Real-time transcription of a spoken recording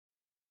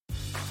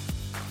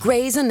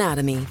Grey's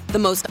Anatomy, the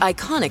most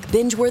iconic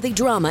binge-worthy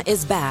drama,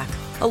 is back,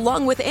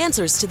 along with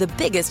answers to the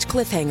biggest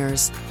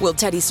cliffhangers. Will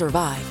Teddy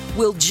survive?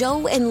 Will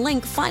Joe and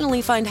Link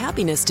finally find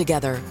happiness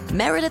together?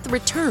 Meredith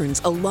returns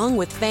along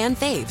with fan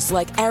faves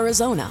like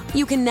Arizona.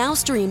 You can now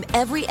stream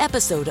every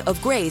episode of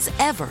Grey's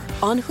ever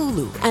on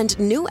Hulu, and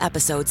new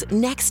episodes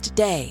next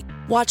day.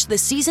 Watch the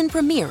season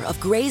premiere of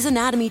Grey's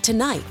Anatomy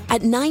tonight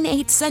at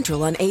 9/8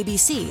 Central on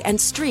ABC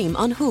and stream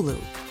on Hulu.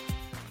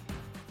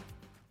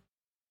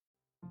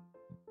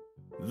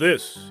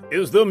 This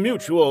is the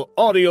Mutual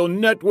Audio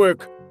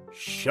Network.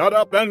 Shut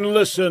up and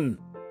listen.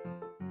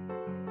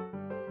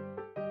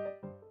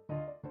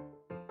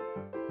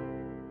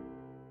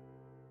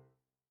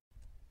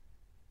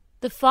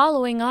 The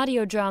following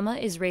audio drama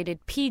is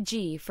rated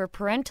PG for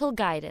parental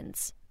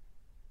guidance.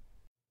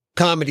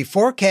 Comedy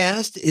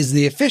Forecast is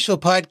the official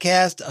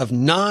podcast of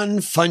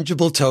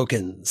Non-Fungible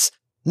Tokens.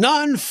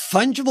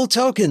 Non-Fungible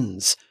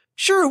Tokens.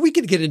 Sure, we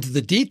could get into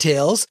the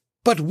details,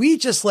 but we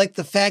just like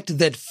the fact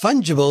that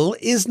fungible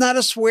is not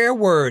a swear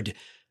word,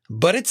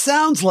 but it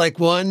sounds like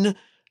one.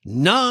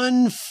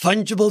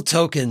 Non-Fungible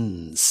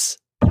Tokens.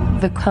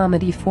 The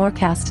Comedy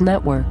Forecast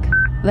Network.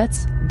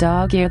 Let's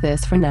dog-ear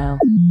this for now.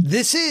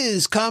 This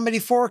is Comedy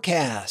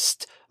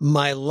Forecast,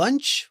 my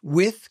lunch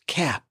with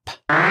Cap.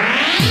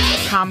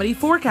 Comedy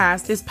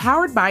Forecast is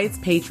powered by its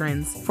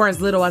patrons. For as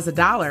little as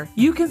 $1,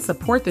 you can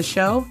support the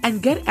show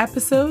and get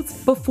episodes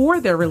before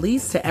they're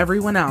released to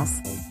everyone else.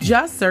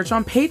 Just search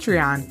on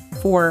Patreon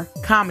for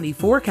Comedy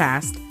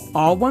Forecast,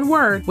 all one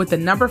word with the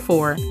number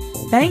 4.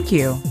 Thank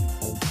you.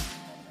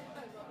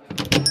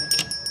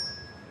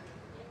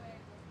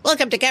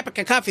 Welcome to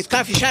Caprica Coffee's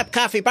Coffee Shop,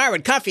 Coffee Bar,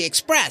 and Coffee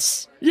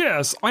Express.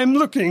 Yes, I'm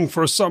looking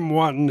for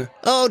someone.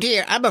 Oh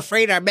dear, I'm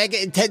afraid our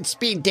mega intense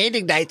speed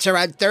dating nights are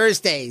on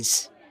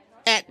Thursdays.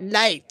 At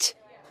night.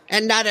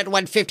 And not at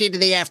 1:15 in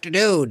the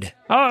afternoon.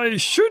 I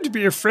should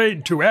be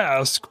afraid to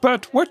ask,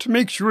 but what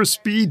makes your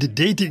speed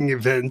dating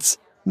events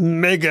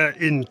mega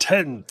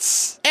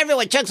intense?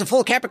 Everyone chugs a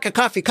full Caprica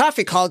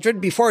coffee cauldron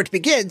before it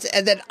begins,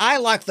 and then I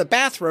lock the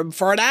bathroom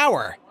for an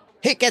hour.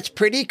 It gets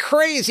pretty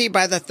crazy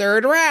by the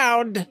 3rd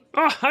round.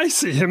 Ah, I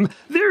see him.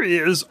 There he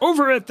is,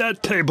 over at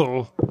that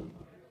table.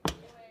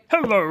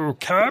 Hello,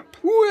 Cap.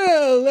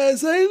 Well,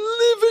 as I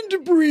live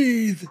and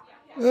breathe.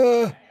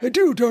 I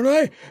do, don't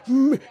I?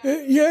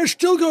 Yeah,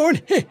 still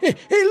going. Hey,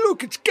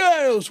 look, it's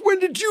Giles. When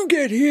did you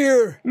get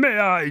here? May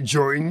I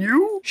join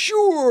you?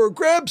 Sure,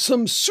 grab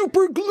some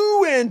super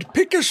glue and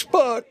pick a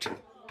spot.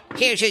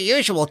 Here's your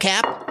usual,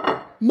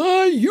 Cap.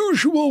 My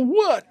usual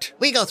what?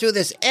 We go through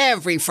this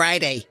every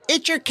Friday.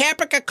 It's your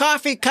Caprica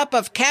Coffee cup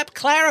of Cap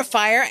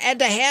Clarifier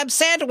and a ham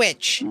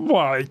sandwich.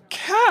 Why,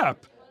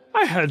 Cap,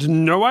 I had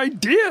no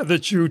idea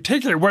that you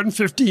take a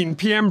 1:15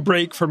 p.m.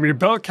 break from your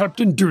bell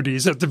captain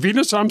duties at the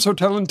Venus Arms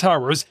Hotel and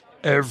Towers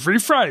every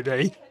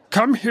Friday,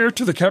 come here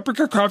to the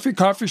Caprica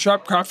Coffee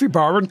Shop, Coffee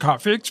Bar, and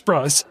Coffee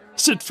Express,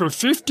 sit for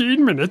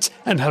 15 minutes,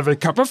 and have a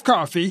cup of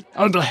coffee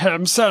and a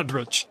ham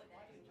sandwich.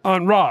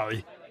 On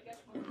rye.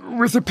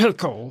 With a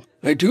pickle.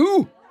 I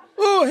do?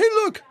 Oh,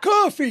 hey, look,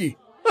 coffee.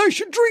 I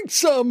should drink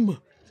some.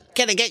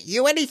 Can I get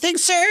you anything,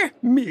 sir?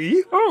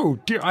 Me? Oh,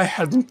 dear, I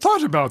hadn't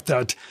thought about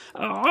that.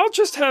 I'll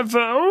just have,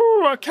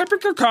 a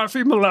Caprica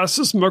Coffee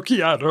molasses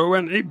macchiato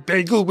and a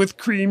bagel with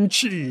cream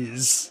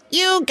cheese.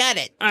 You got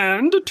it.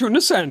 And a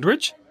tuna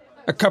sandwich,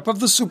 a cup of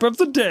the soup of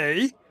the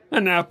day,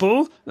 an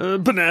apple,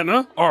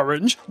 banana,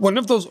 orange, one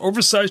of those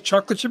oversized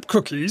chocolate chip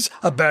cookies,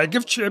 a bag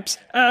of chips,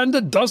 and a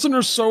dozen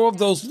or so of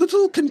those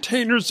little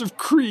containers of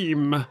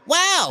cream.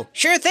 Wow,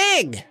 sure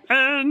thing.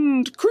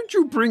 And could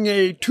you bring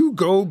a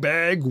to-go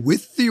bag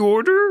with the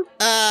order?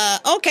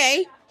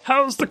 Okay.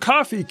 How's the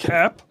coffee,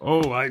 Cap?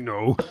 Oh, I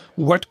know.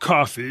 What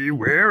coffee?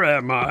 Where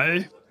am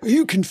I? Are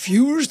you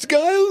confused,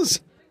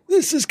 Giles?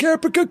 This is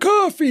Caprica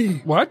Coffee.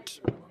 What?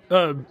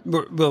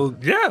 Well,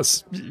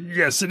 yes.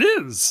 Yes, it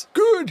is.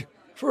 Good.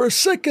 For a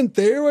second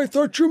there, I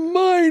thought your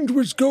mind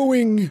was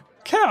going.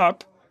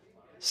 Cap,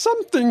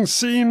 something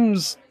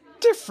seems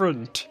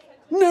different.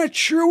 Not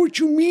sure what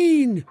you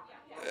mean.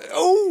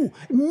 Oh,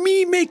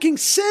 me making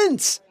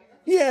sense.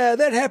 Yeah,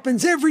 that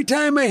happens every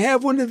time I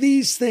have one of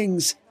these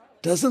things.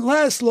 Doesn't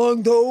last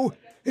long, though.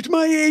 At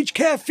my age,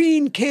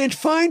 caffeine can't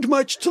find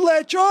much to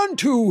latch on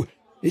to.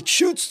 It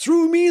shoots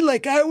through me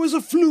like I was a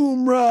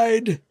flume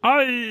ride.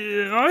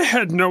 I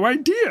had no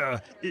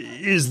idea.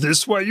 Is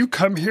this why you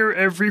come here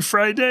every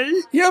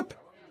Friday? Yep.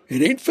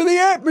 It ain't for the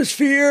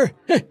atmosphere.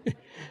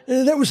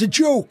 That was a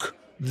joke.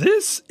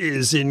 This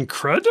is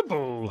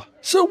incredible.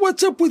 So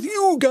what's up with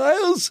you,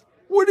 Giles?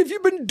 What have you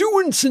been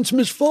doing since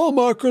Miss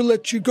Fallmarker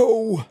let you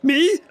go?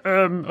 Me?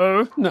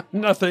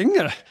 Nothing.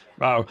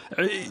 Wow.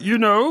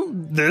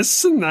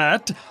 This and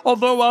that.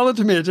 Although I'll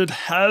admit it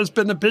has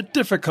been a bit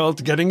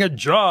difficult getting a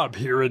job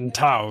here in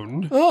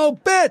town. I'll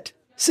bet.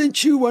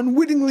 since you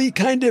unwittingly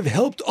kind of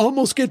helped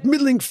almost get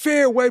Middling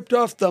Fair wiped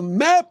off the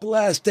map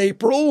last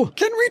April.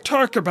 Can we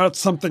talk about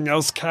something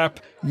else, Cap?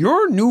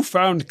 Your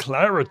newfound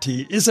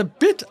clarity is a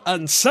bit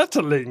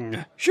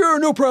unsettling. Sure,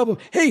 no problem.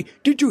 Hey,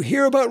 did you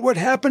hear about what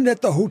happened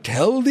at the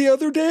hotel the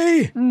other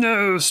day?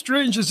 No,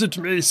 strange as it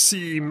may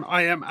seem,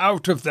 I am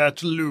out of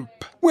that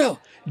loop.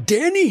 Well,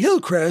 Danny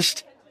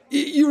Hillcrest,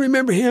 you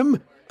remember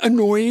him?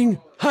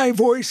 Annoying, high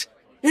voice.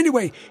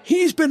 Anyway,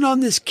 he's been on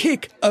this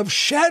kick of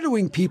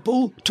shadowing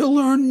people to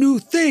learn new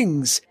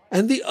things.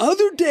 And the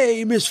other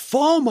day, Miss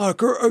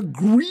Fallmacher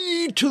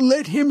agreed to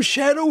let him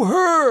shadow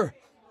her.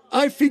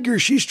 I figure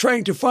she's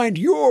trying to find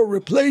your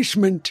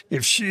replacement.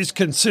 If she's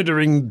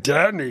considering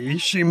Danny,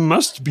 she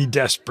must be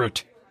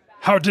desperate.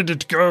 How did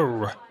it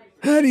go?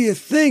 How do you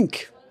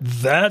think?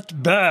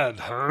 That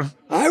bad, huh?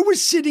 I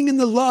was sitting in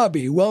the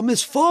lobby while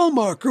Miss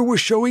Fallmacher was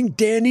showing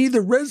Danny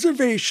the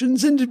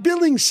reservations and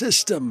billing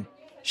system.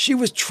 She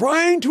was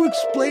trying to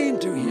explain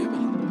to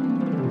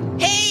him.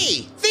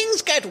 Hey,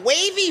 things got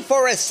wavy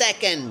for a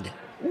second.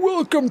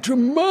 Welcome to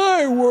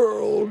my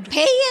world.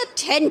 Pay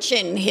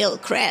attention,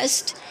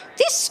 Hillcrest.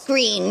 This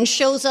screen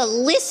shows a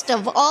list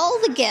of all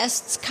the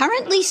guests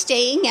currently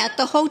staying at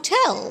the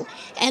hotel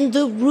and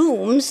the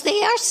rooms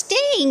they are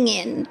staying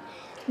in.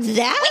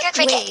 That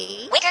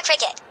way... Wicker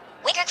Cricket.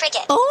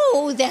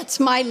 Oh, that's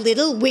my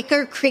little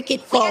Wicker Cricket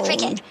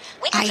phone.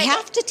 I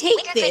have to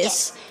take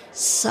this.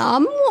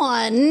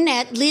 Someone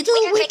at Little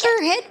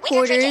Wicker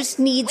headquarters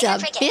needs a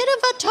bit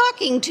of a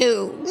talking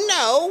to.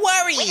 No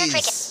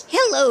worries.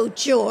 Hello,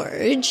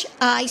 George.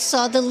 I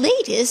saw the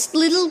latest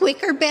Little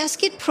Wicker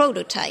basket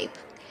prototype.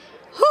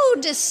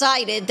 Who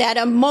decided that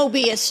a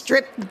Mobius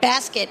strip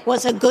basket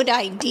was a good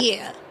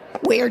idea?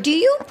 Where do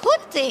you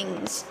put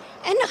things?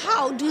 And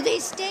how do they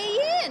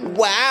stay in?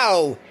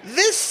 Wow,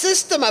 this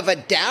system of a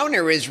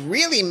downer is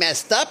really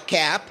messed up,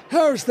 Cap.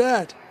 How's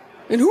that?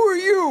 And who are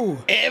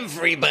you?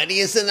 Everybody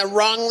is in the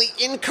wrongly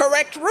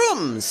incorrect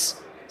rooms.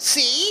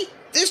 See,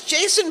 this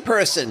Jason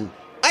person.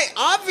 I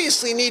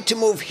obviously need to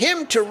move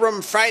him to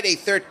room Friday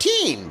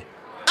 13.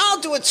 I'll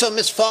do it so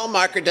Miss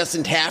Fallmacher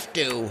doesn't have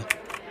to.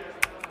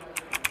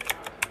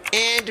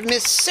 And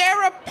Miss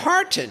Sarah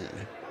Parton.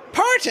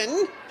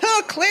 Parton?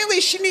 Oh,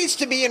 clearly she needs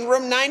to be in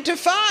room 9 to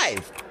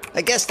 5.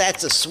 I guess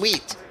that's a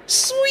suite.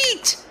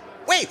 Sweet!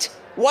 Wait,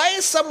 why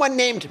is someone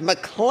named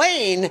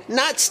McLean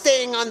not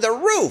staying on the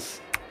roof?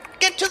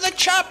 Get to the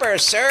chopper,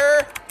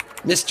 sir.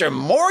 Mr.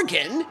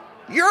 Morgan,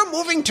 you're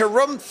moving to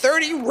room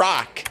 30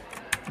 Rock.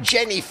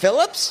 Jenny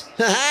Phillips,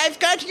 I've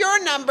got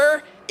your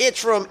number.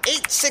 It's room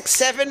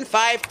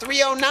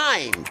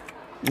 867-5309.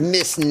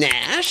 Miss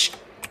Nash,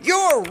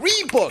 you're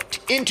rebooked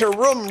into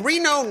room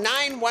Reno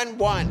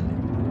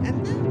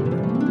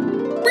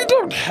 911. We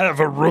don't have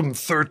a room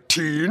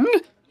 13,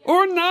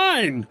 or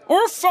 9,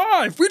 or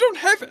 5. We don't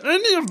have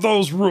any of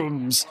those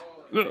rooms.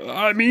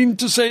 I mean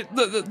to say,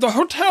 the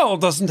hotel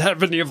doesn't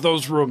have any of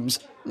those rooms.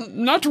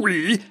 Not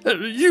we.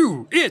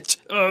 You, it,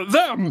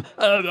 them.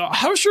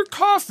 How's your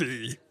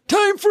coffee?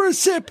 Time for a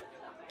sip.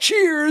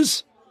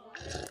 Cheers.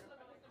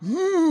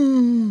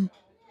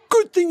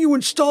 Good thing you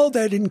installed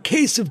that in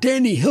case of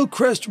Danny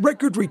Hillcrest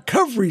record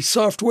recovery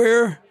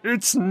software.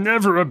 It's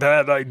never a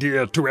bad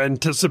idea to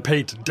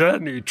anticipate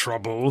Danny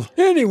trouble.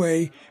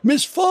 Anyway,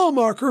 Miss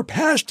Fallmacher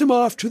passed him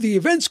off to the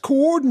events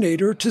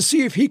coordinator to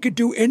see if he could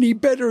do any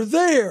better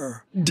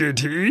there. Did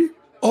he?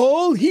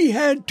 All he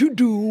had to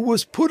do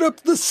was put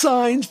up the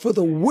signs for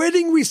the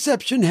wedding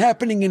reception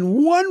happening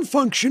in one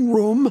function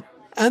room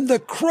and the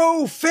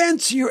Crow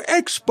Fancier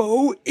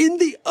Expo in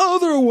the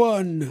other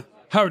one.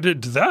 How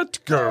did that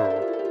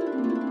go?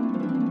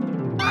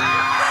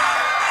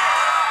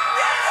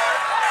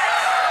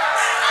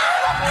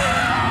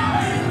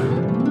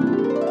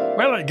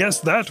 Well, I guess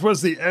that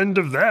was the end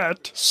of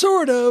that.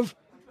 Sort of.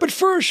 But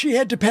first she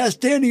had to pass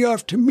Danny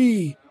off to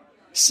me.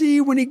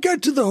 See, when he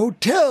got to the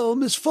hotel,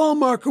 Miss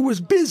Fallmacher was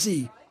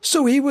busy,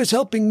 so he was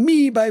helping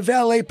me by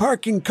valet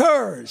parking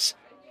cars.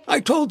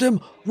 I told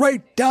him,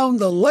 write down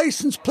the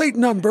license plate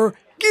number,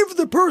 give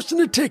the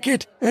person a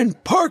ticket,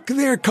 and park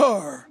their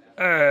car.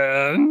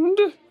 And?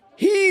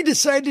 He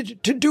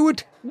decided to do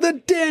it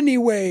the Danny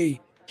way.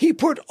 He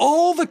put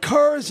all the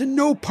cars in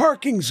no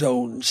parking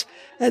zones,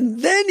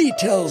 and then he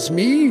tells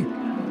me,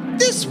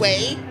 this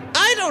way,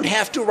 I don't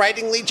have to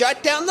writingly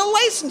jot down the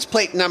license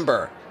plate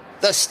number.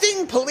 The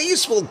Sting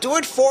Police will do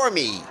it for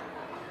me.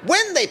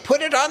 When they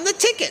put it on the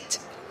ticket,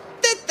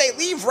 that they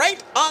leave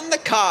right on the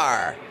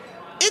car.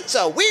 It's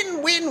a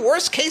win-win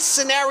worst-case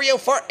scenario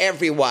for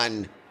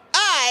everyone.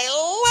 I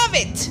love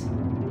it!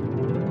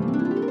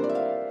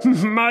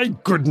 My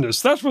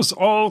goodness, that was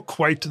all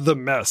quite the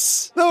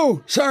mess.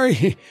 Oh,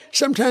 sorry.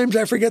 Sometimes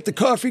I forget the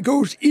coffee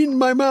goes in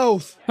my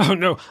mouth. Oh,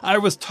 no, I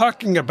was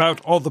talking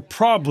about all the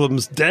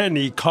problems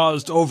Danny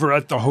caused over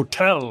at the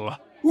hotel.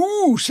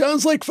 Ooh,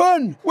 sounds like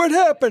fun. What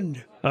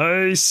happened?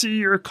 I see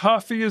your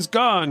coffee is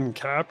gone,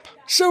 Cap.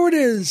 So it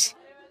is.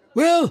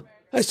 Well,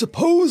 I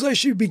suppose I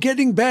should be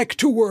getting back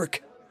to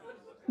work.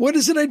 What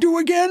is it I do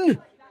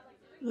again?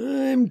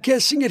 I'm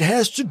guessing it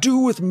has to do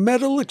with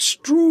metal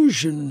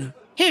extrusion.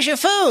 Here's your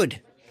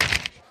food.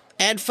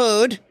 Add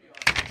food.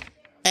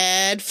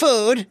 Add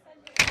food.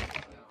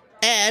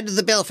 Add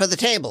the bill for the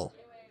table.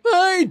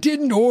 I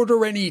didn't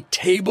order any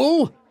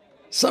table.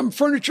 Some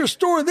furniture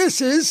store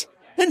this is.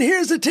 And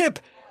here's a tip.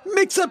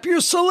 Mix up your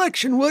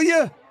selection, will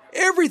you?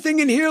 Everything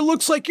in here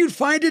looks like you'd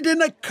find it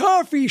in a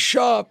coffee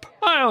shop.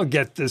 I'll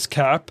get this,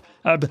 Cap.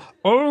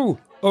 Oh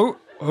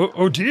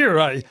dear,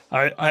 I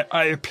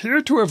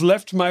appear to have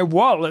left my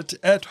wallet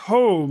at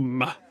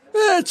home.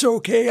 That's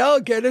okay,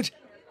 I'll get it.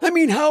 I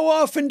mean, how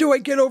often do I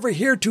get over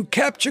here to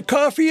capture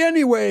coffee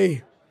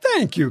anyway?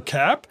 Thank you,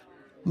 Cap.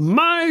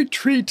 My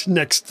treat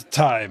next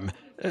time.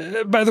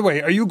 By the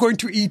way, are you going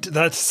to eat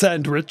that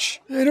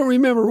sandwich? I don't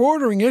remember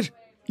ordering it.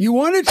 You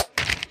want it?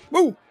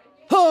 Oh,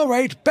 all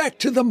right, back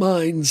to the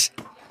mines.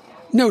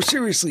 No,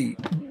 seriously,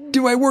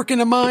 do I work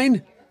in a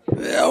mine?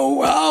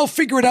 Oh, I'll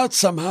figure it out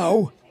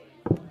somehow.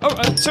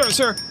 Oh,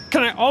 sir,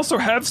 can I also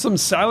have some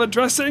salad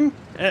dressing?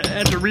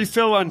 And a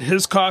refill on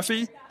his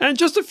coffee? And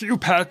just a few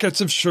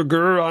packets of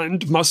sugar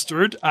and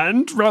mustard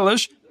and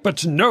relish,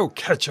 but no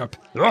ketchup.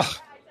 Ugh.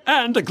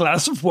 And a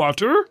glass of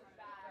water?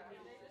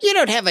 You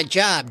don't have a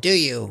job, do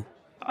you?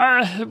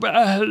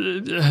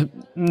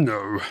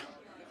 No.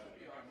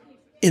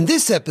 In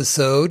this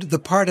episode, the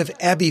part of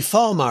Abby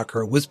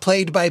Fallmacher was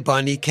played by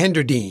Bonnie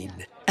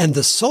Kenderdine, and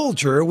the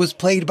soldier was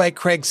played by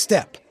Craig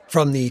Stepp.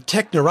 From the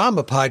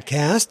Technorama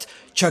podcast,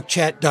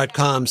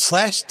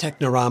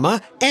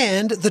 chuckchat.com/Technorama,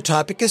 and the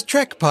Topic is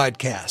Trek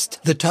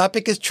podcast,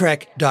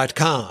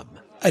 thetopicistrek.com.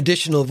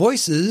 Additional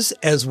voices,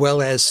 as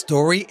well as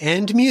story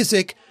and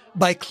music,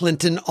 by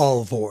Clinton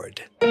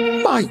Allvord.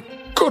 My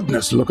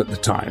goodness, look at the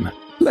time.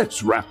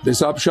 Let's wrap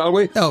this up, shall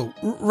we? Oh,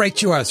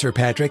 right you are, Sir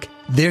Patrick.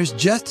 There's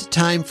just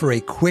time for a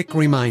quick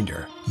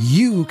reminder.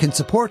 You can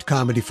support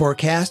Comedy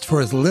Forecast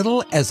for as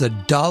little as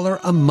 $1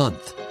 a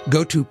month.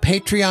 Go to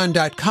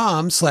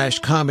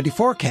patreon.com/Comedy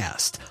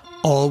Forecast.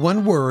 All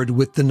one word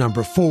with the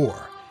number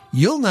 4.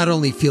 You'll not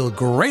only feel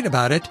great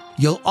about it,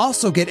 you'll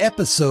also get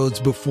episodes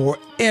before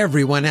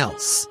everyone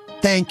else.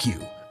 Thank you.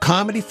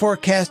 Comedy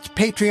Forecast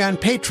Patreon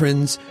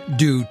patrons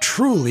do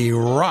truly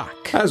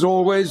rock. As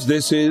always,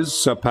 this is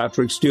Sir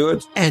Patrick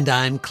Stewart. And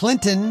I'm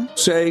Clinton.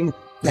 Saying,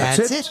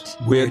 that's it.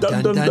 We're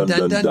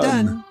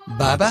done.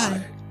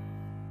 Bye-bye.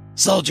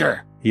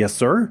 Soldier. Yes,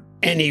 sir?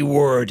 Any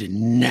word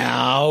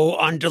now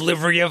on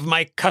delivery of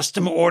my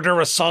custom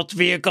order assault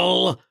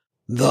vehicle?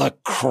 The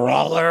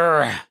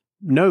Crawler?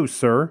 No,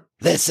 sir.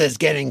 This is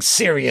getting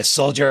serious,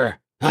 soldier.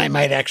 I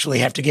might actually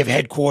have to give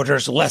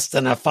headquarters less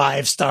than a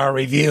 5-star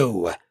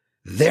review.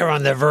 They're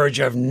on the verge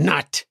of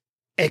not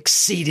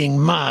exceeding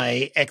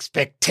my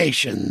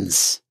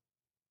expectations.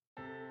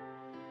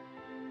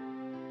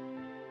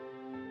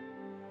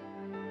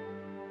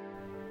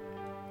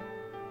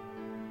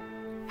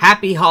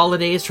 Happy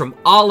holidays from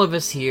all of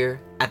us here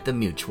at the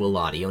Mutual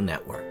Audio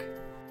Network.